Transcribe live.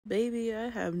Baby, I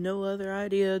have no other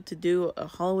idea to do a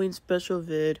Halloween special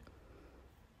vid.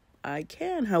 I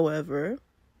can, however,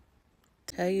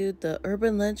 tell you the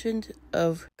urban legend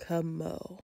of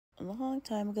Kamau. A long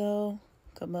time ago,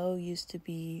 Kamau used to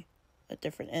be a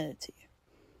different entity.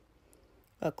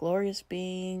 A glorious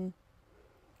being,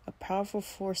 a powerful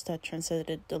force that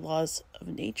transcended the laws of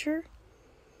nature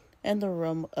and the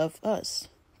realm of us,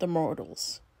 the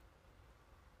mortals.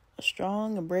 A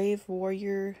strong and brave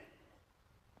warrior,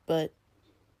 but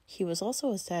he was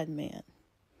also a sad man.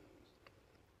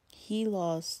 He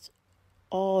lost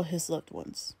all his loved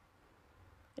ones,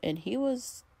 and he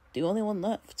was the only one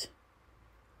left.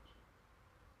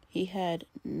 He had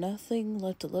nothing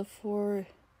left to live for,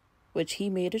 which he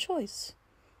made a choice.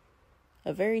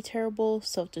 A very terrible,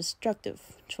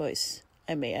 self-destructive choice,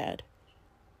 I may add.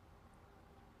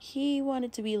 He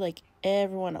wanted to be like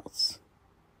everyone else.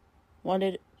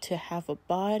 Wanted to have a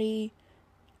body,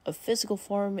 a physical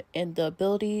form, and the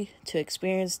ability to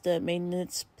experience the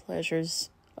maintenance pleasures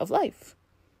of life.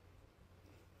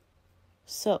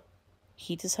 So,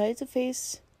 he decided to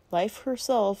face life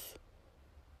herself,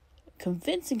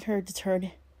 convincing her to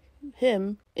turn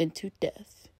him into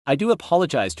death. I do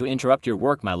apologize to interrupt your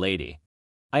work, my lady.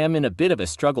 I am in a bit of a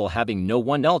struggle having no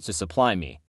one else to supply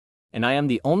me, and I am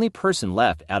the only person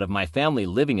left out of my family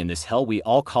living in this hell we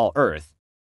all call Earth.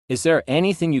 Is there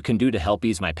anything you can do to help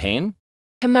ease my pain?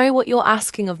 Kamau, what you're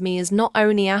asking of me is not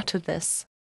only out of this,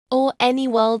 or any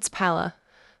world's power,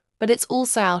 but it's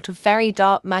also out of very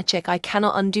dark magic I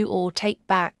cannot undo or take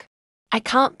back. I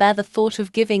can't bear the thought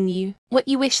of giving you what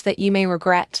you wish that you may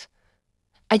regret.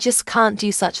 I just can't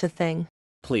do such a thing.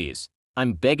 Please,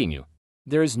 I'm begging you.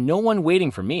 There is no one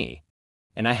waiting for me,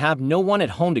 and I have no one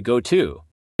at home to go to.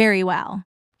 Very well.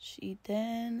 She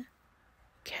then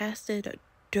casted a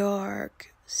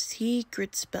dark,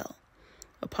 secret spell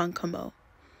upon Kamau.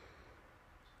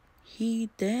 He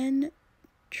then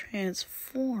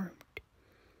transformed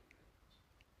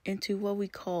into what we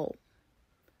call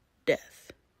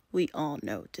death, we all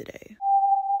know today.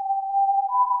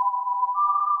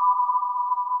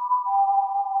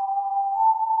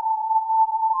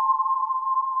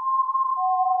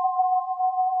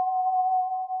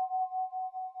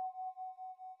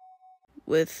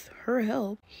 With her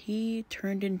help, he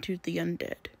turned into the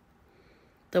undead,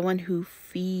 the one who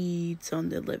feeds on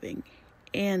the living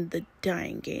and the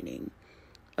dying, gaining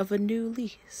of a new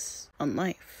lease on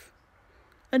life,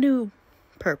 a new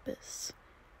purpose.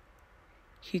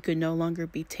 He could no longer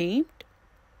be tamed,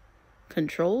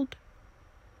 controlled,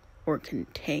 or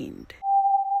contained.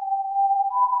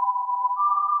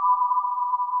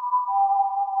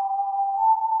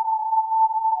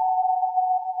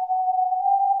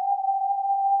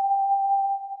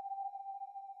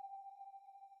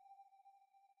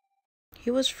 He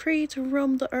was free to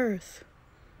roam the earth,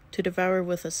 to devour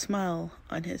with a smile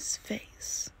on his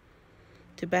face,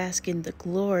 to bask in the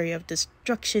glory of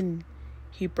destruction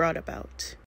he brought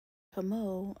about.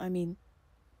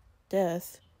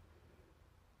 Death,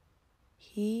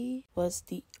 he was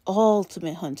the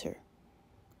ultimate hunter,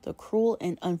 the cruel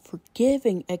and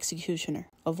unforgiving executioner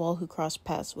of all who crossed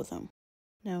paths with him.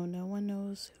 Now, no one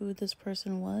knows who this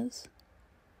person was,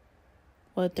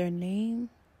 what their name,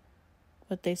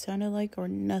 what they sounded like, or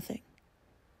nothing.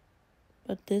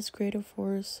 But this greater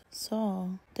force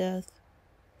saw death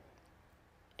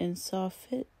and saw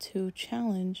fit to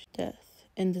challenge death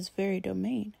in this very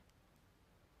domain.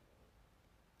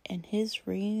 And his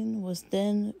reign was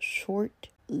then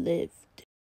short-lived.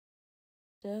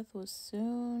 Death was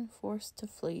soon forced to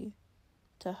flee,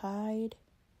 to hide,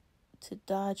 to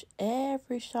dodge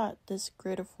every shot this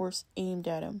greater force aimed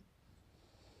at him.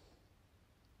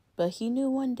 But he knew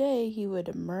one day he would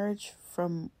emerge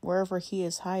from wherever he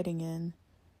is hiding in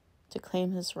to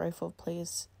claim his rightful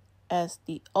place as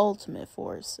the ultimate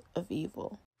force of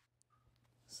evil.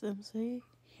 Some say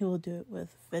he will do it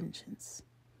with vengeance.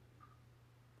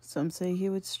 Some say he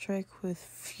would strike with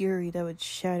fury that would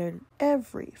shatter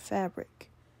every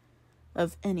fabric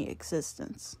of any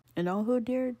existence. And all who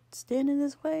dared stand in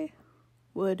his way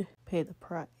would pay the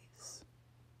price.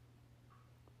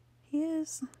 He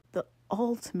is the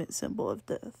ultimate symbol of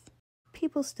death.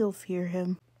 People still fear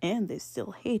him, and they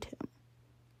still hate him.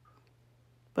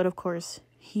 But of course,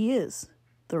 he is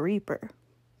the Reaper.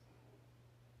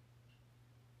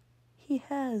 He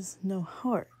has no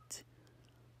heart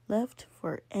left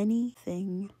for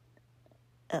anything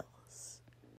else.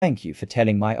 Thank you for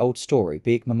telling my old story,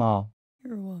 Big Mama.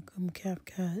 You're welcome,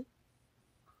 CapCat.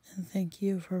 And thank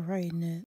you for writing it.